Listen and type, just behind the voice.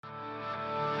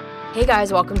Hey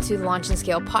guys, welcome to the Launch and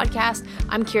Scale podcast.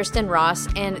 I'm Kirsten Ross,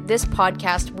 and this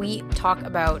podcast, we talk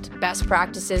about best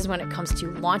practices when it comes to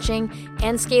launching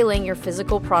and scaling your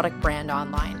physical product brand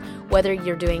online. Whether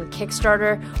you're doing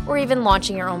Kickstarter or even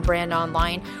launching your own brand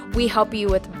online, we help you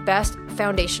with best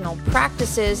foundational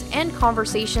practices and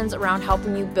conversations around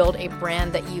helping you build a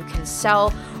brand that you can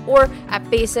sell, or at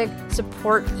basic,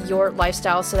 support your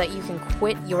lifestyle so that you can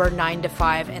quit your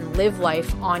 9-to-5 and live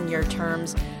life on your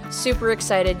terms. Super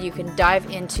excited. You can dive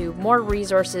into more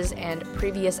resources and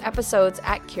previous episodes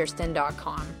at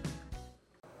kirsten.com.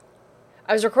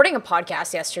 I was recording a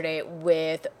podcast yesterday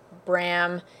with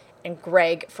Bram and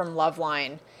Greg from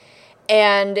Loveline,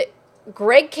 and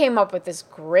Greg came up with this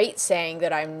great saying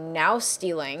that I'm now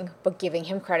stealing, but giving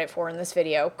him credit for in this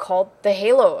video, called the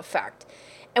halo effect.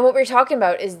 And what we're talking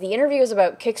about is the interview is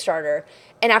about Kickstarter,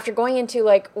 and after going into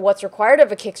what's required of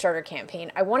a Kickstarter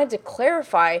campaign, I wanted to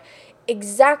clarify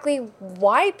exactly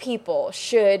why people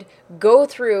should go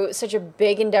through such a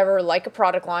big endeavor like a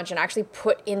product launch and actually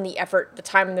put in the effort, the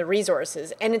time, and the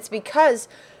resources. And it's because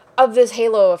of this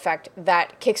halo effect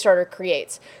that Kickstarter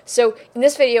creates. So in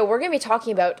this video, we're going to be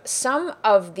talking about some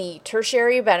of the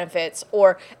tertiary benefits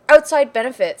or outside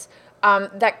benefits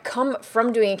that come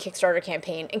from doing a Kickstarter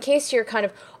campaign, in case you're kind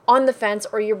of on the fence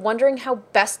or you're wondering how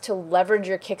best to leverage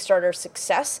your Kickstarter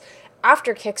success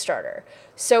after Kickstarter.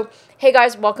 So, hey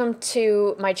guys, welcome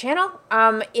to my channel.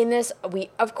 In this, we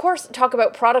of course talk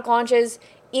about product launches,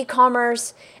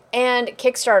 e-commerce, and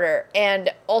Kickstarter.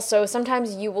 And also,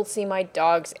 sometimes you will see my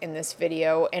dogs in this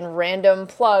video and random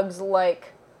plugs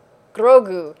like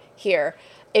Grogu here.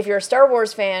 If you're a Star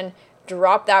Wars fan,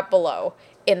 drop that below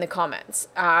in the comments,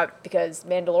 because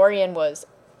Mandalorian was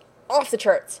off the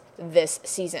charts this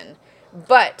season.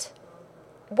 But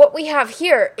what we have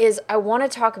here is I want to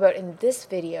talk about in this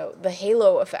video the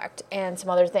halo effect and some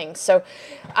other things. So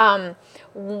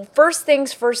first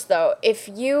things first though, if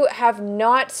you have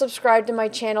not subscribed to my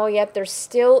channel yet, there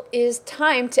still is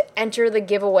time to enter the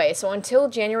giveaway. So until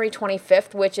January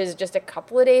 25th, which is just a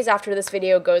couple of days after this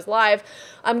video goes live,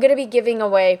 I'm going to be giving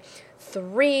away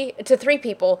three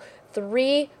people,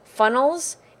 3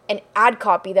 funnels and ad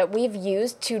copy that we've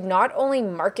used to not only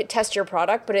market test your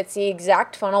product, but it's the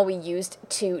exact funnel we used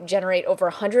to generate over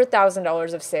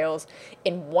 $100,000 of sales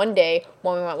in one day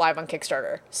when we went live on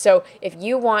Kickstarter. So if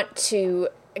you want to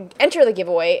enter the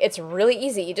giveaway, it's really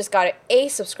easy. You just got to A,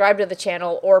 subscribe to the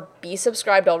channel, or B,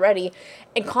 subscribed already,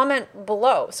 and comment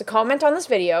below. So comment on this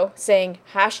video saying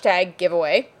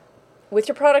 #giveaway with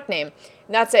your product name.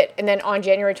 And that's it. And then on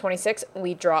January 26th,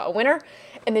 we draw a winner,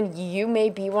 and then you may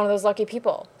be one of those lucky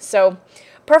people. So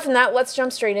apart from that, let's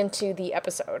jump straight into the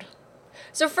episode.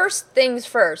 So first things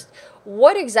first,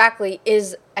 what exactly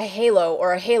is a halo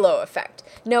or a halo effect?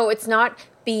 No, it's not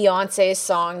Beyonce's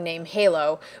song named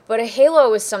Halo, but a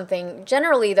halo is something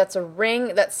generally that's a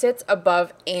ring that sits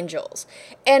above angels.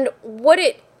 And what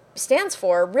it stands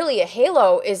for, really, a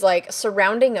halo is like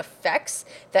surrounding effects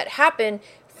that happen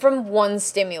from one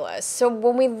stimulus. So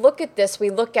when we look at this,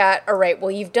 we look at, all right, well,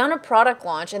 you've done a product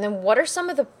launch, and then what are some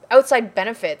of the outside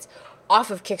benefits off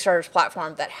of Kickstarter's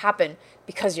platform that happen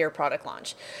because of your product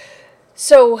launch?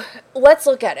 So let's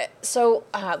look at it. So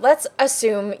let's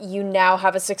assume you now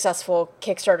have a successful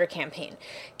Kickstarter campaign.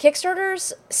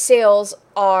 Kickstarter's sales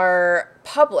are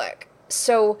public.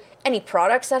 So any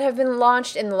products that have been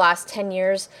launched in the last 10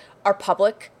 years are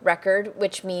public record,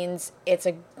 which means it's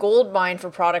a gold mine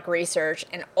for product research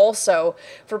and also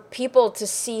for people to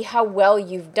see how well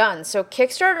you've done. So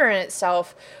Kickstarter in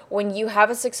itself, when you have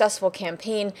a successful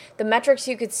campaign, the metrics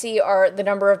you could see are the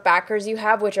number of backers you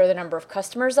have, which are the number of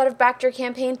customers that have backed your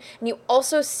campaign, and you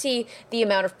also see the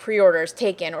amount of pre-orders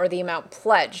taken or the amount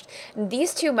pledged. And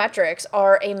these two metrics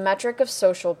are a metric of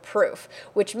social proof,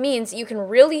 which means you can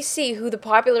really see who the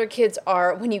popular kids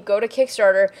are when you go to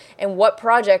Kickstarter and what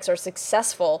projects are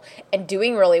successful and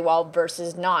doing really well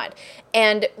versus not.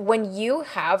 And when you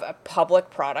have a public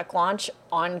product launch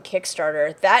on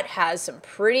Kickstarter, that has some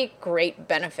pretty great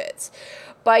benefits.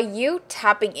 By you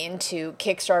tapping into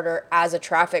Kickstarter as a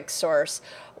traffic source,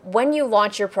 when you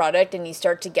launch your product and you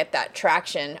start to get that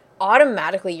traction,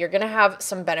 automatically you're going to have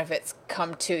some benefits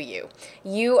come to you.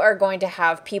 You are going to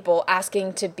have people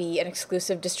asking to be an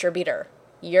exclusive distributor.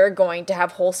 You're going to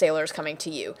have wholesalers coming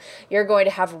to you. You're going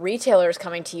to have retailers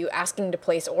coming to you asking to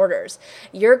place orders.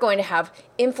 You're going to have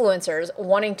influencers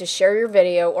wanting to share your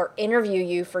video or interview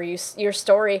you for your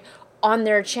story on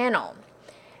their channel.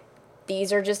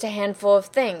 These are just a handful of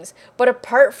things. But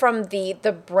apart from the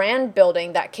brand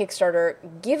building that Kickstarter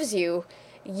gives you,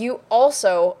 you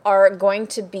also are going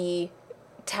to be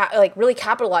really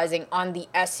capitalizing on the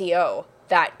SEO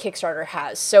that Kickstarter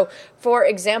has. So for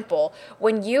example,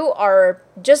 when you are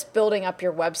just building up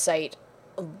your website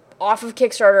off of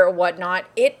Kickstarter or whatnot,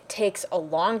 it takes a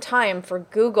long time for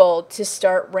Google to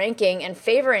start ranking and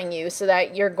favoring you so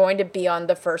that you're going to be on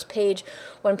the first page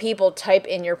when people type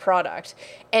in your product.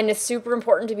 And it's super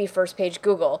important to be first page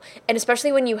Google. And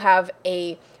especially when you have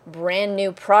a brand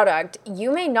new product,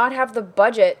 you may not have the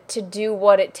budget to do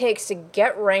what it takes to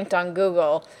get ranked on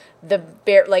Google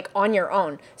on your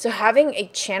own. So having a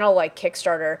channel like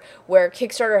Kickstarter, where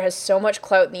Kickstarter has so much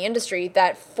clout in the industry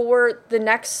that for the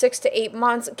next 6 to 8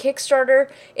 months,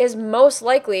 Kickstarter is most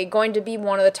likely going to be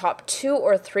one of the top 2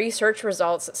 or 3 search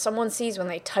results that someone sees when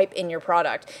they type in your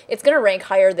product. It's going to rank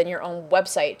higher than your own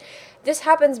website. This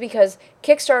happens because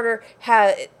Kickstarter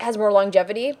has more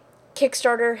longevity.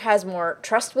 Kickstarter has more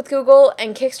trust with Google,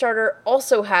 and Kickstarter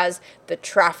also has the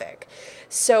traffic.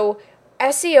 So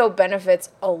SEO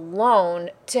benefits alone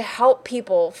to help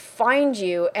people find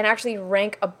you and actually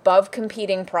rank above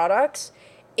competing products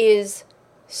is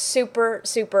super,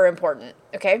 super important,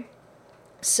 okay?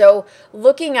 So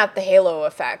looking at the halo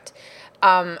effect,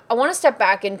 I want to step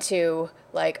back into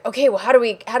like, okay, well, how do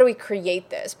we create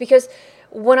this? Because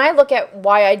when I look at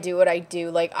why I do what I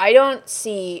do, like I don't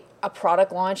see a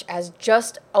product launch as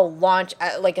just a launch,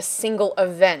 like a single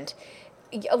event.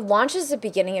 A launch is the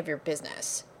beginning of your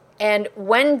business. And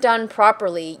when done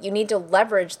properly, you need to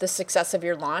leverage the success of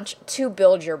your launch to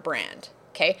build your brand.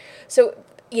 Okay, so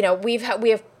we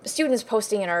have students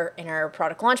posting in our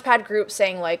product launchpad group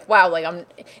saying like, wow, like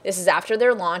this is after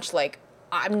their launch, like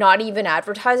I'm not even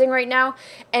advertising right now,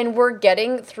 and we're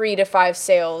getting 3 to 5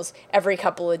 sales every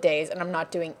couple of days, and I'm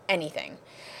not doing anything.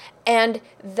 And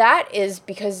that is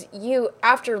because you,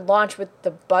 after launch, with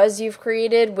the buzz you've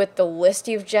created, with the list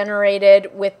you've generated,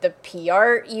 with the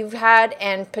PR you've had,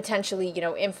 and potentially,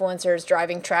 influencers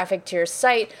driving traffic to your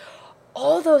site,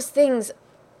 all those things,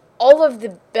 all of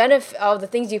the benefit of the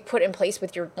things you've put in place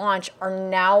with your launch are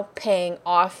now paying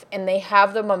off, and they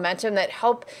have the momentum that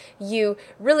help you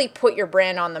really put your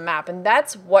brand on the map. And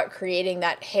that's what creating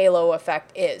that halo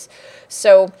effect is.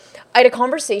 So I had a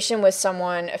conversation with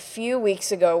someone a few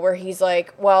weeks ago where he's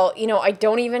like, well, I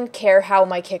don't even care how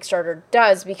my Kickstarter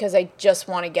does because I just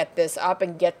want to get this up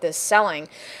and get this selling.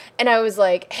 And I was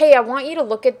like, hey, I want you to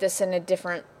look at this in a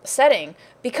different setting.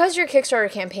 Because your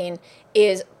Kickstarter campaign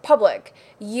is public,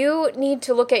 you need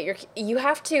to you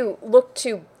have to look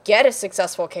to get a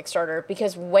successful Kickstarter,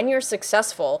 because when you're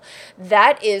successful,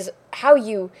 that is how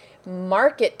you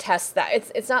market test that.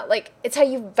 It's not like, it's how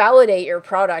you validate your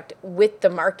product with the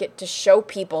market to show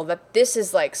people that this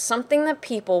is like something that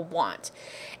people want.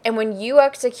 And when you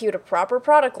execute a proper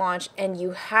product launch and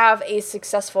you have a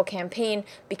successful campaign,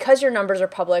 because your numbers are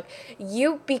public,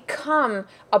 you become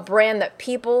a brand that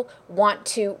people want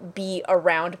to be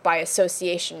around by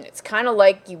association. It's kind of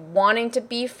like you wanting to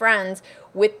be friends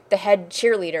with the head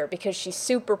cheerleader because she's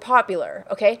super popular,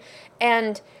 okay?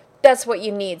 And that's what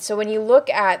you need. So when you look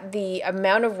at the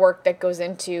amount of work that goes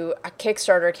into a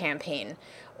Kickstarter campaign,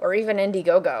 or even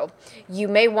Indiegogo, you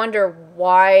may wonder,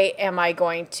 why am I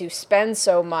going to spend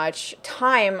so much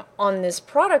time on this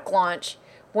product launch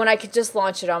when I could just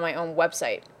launch it on my own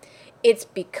website? It's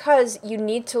because you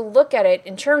need to look at it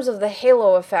in terms of the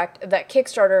halo effect that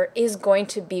Kickstarter is going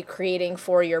to be creating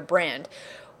for your brand,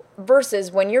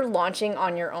 versus when you're launching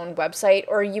on your own website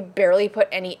or you barely put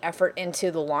any effort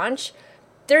into the launch,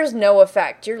 there's no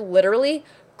effect. You're literally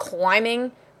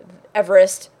climbing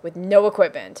Everest with no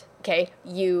equipment. Okay,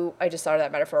 I just thought of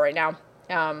that metaphor right now.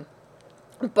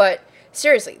 But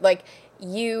seriously, like,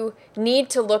 you need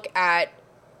to look at,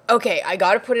 okay, I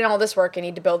got to put in all this work. I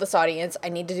need to build this audience. I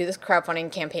need to do this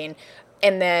crowdfunding campaign.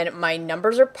 And then my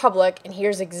numbers are public, and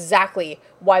here's exactly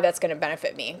why that's going to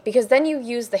benefit me. Because then you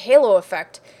use the halo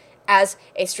effect as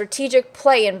a strategic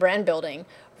play in brand building,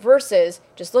 versus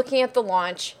just looking at the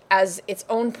launch as its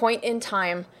own point in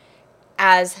time,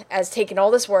 as taking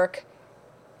all this work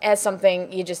as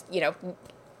something you just,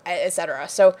 etc.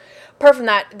 So apart from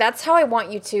that, that's how I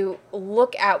want you to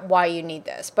look at why you need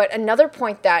this. But another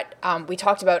point that we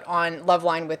talked about on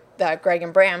Loveline with Greg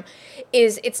and Bram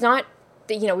is, it's not,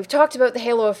 we've talked about the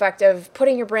halo effect of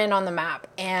putting your brand on the map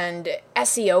and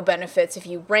SEO benefits if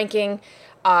you ranking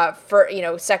for,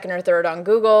 second or third on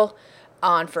Google,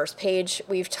 on first page.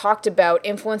 We've talked about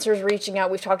influencers reaching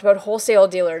out. We've talked about wholesale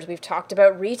dealers. We've talked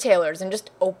about retailers and just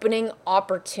opening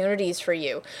opportunities for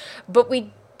you. But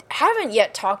we haven't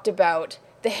yet talked about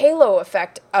the halo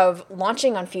effect of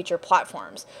launching on future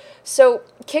platforms. So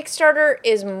Kickstarter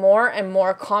is more and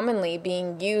more commonly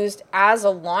being used as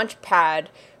a launch pad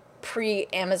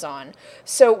pre-Amazon.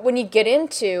 So when you get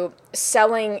into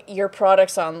selling your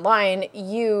products online,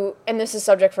 and this is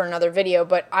subject for another video,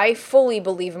 but I fully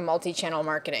believe in multi-channel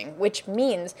marketing, which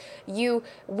means you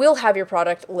will have your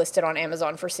product listed on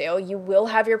Amazon for sale. You will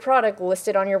have your product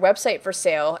listed on your website for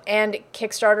sale, and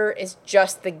Kickstarter is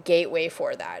just the gateway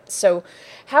for that. So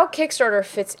how Kickstarter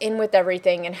fits in with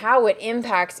everything and how it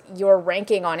impacts your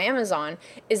ranking on Amazon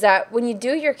is that when you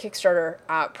do your Kickstarter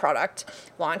product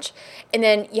launch, and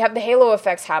then you have the halo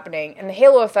effects happening, and the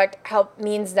halo effect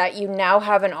means that you now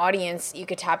have an audience you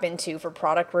could tap into for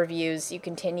product reviews. You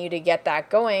continue to get that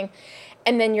going,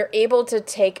 and then you're able to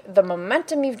take the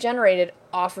momentum you've generated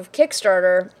off of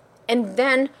Kickstarter and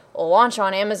then launch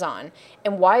on Amazon.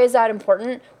 And why is that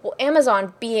important? Well,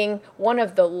 Amazon being one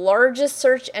of the largest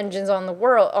search engines on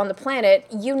the planet,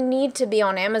 you need to be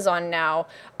on Amazon now.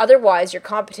 Otherwise, your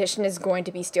competition is going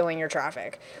to be stealing your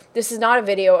traffic. This is not a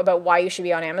video about why you should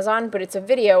be on Amazon, but it's a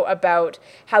video about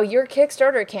how your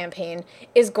Kickstarter campaign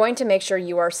is going to make sure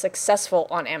you are successful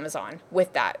on Amazon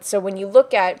with that. So when you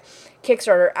look at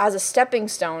Kickstarter as a stepping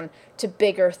stone to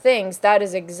bigger things, that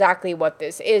is exactly what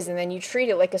this is. And then you treat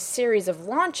it like a series of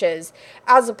launches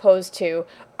as opposed to,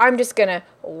 I'm just going to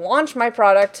launch my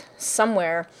product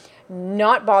somewhere,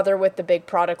 not bother with the big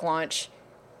product launch,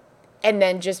 and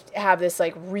then just have this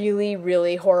like really,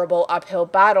 really horrible uphill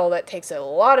battle that takes a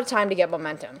lot of time to get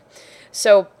momentum.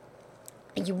 So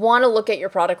you want to look at your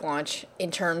product launch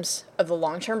in terms of the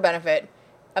long-term benefit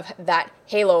of that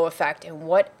halo effect and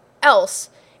what else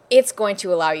it's going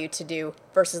to allow you to do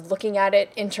versus looking at it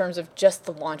in terms of just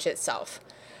the launch itself.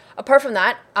 Apart from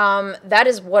that, that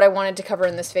is what I wanted to cover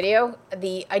in this video,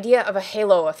 the idea of a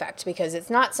halo effect, because it's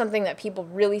not something that people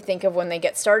really think of when they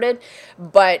get started,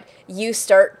 but you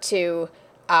start to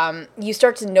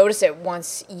notice it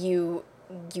once you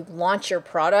launch your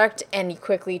product and you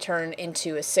quickly turn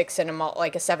into a 6 and a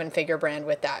 7-figure brand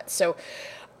with that. So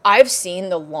I've seen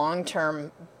the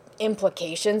long-term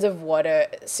implications of what a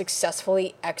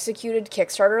successfully executed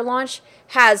Kickstarter launch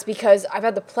has, because I've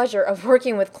had the pleasure of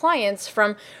working with clients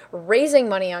from raising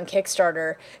money on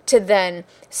Kickstarter to then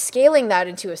scaling that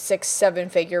into a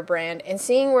 6-7-figure brand and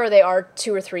seeing where they are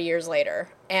 2 or 3 years later.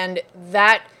 And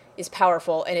that is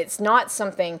powerful, and it's not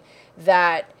something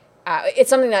that it's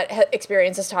something that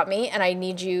experience has taught me, and I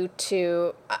need you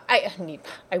to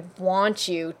I want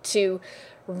you to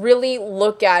really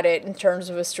look at it in terms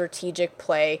of a strategic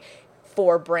play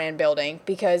for brand building,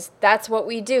 because that's what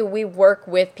we do. We work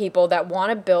with people that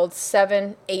want to build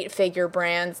 7-8-figure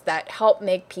brands that help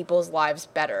make people's lives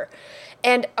better.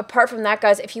 And apart from that,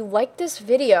 guys, if you like this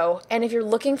video and if you're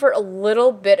looking for a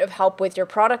little bit of help with your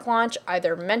product launch,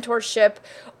 either mentorship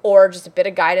or just a bit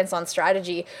of guidance on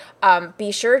strategy,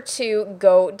 be sure to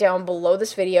go down below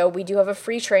this video. We do have a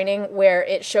free training where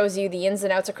it shows you the ins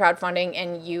and outs of crowdfunding,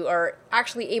 and you are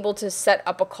actually able to set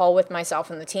up a call with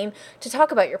myself and the team to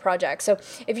talk about your project. So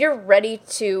if you're ready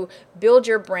to build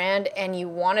your brand and you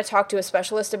want to talk to a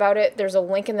specialist about it, there's a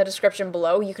link in the description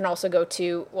below. You can also go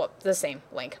to, the same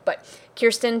link, but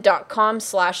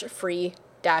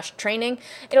kirsten.com/free-training.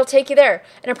 It'll take you there.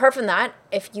 And apart from that,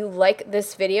 if you like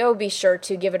this video, be sure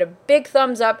to give it a big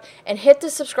thumbs up and hit the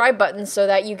subscribe button so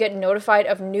that you get notified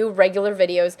of new regular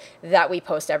videos that we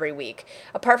post every week.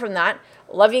 Apart from that,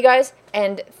 love you guys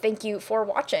and thank you for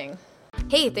watching.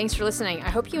 Hey, thanks for listening. I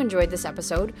hope you enjoyed this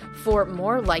episode. For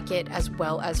more like it, as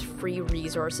well as free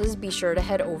resources, be sure to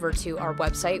head over to our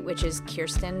website, which is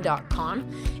kirsten.com.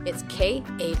 It's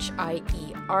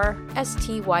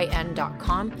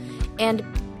KHIERSTYN.com. And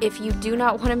if you do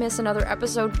not want to miss another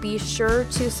episode, be sure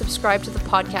to subscribe to the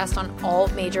podcast on all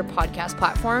major podcast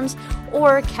platforms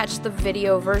or catch the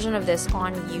video version of this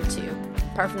on YouTube.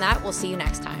 Apart from that, we'll see you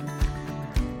next time.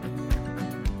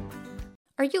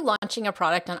 Are you launching a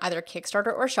product on either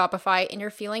Kickstarter or Shopify and you're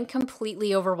feeling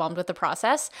completely overwhelmed with the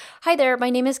process? Hi there,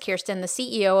 my name is Kirsten, the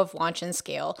CEO of Launch and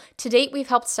Scale. To date, we've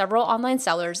helped several online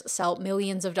sellers sell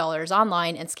millions of dollars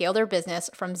online and scale their business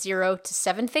from 0 to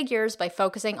 7 figures by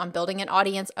focusing on building an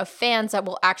audience of fans that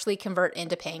will actually convert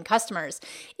into paying customers.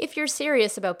 If you're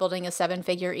serious about building a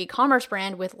 7-figure e-commerce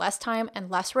brand with less time and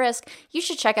less risk, you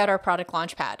should check out our product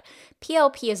Launchpad.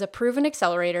 PLP is a proven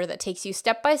accelerator that takes you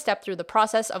step by step through the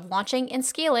process of launching and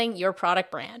scaling your product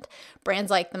brand.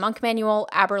 Brands like the Monk Manual,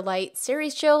 AberLite,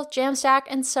 Series Chill, Jamstack,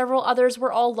 and several others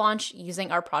were all launched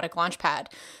using our product Launchpad.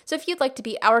 So if you'd like to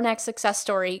be our next success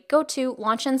story, go to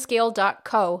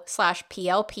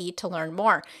launchandscale.co/PLP to learn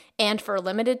more. And for a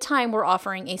limited time, we're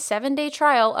offering a 7-day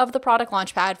trial of the product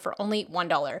Launchpad for only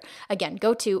 $1. Again,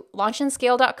 go to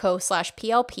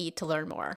launchandscale.co/PLP to learn more.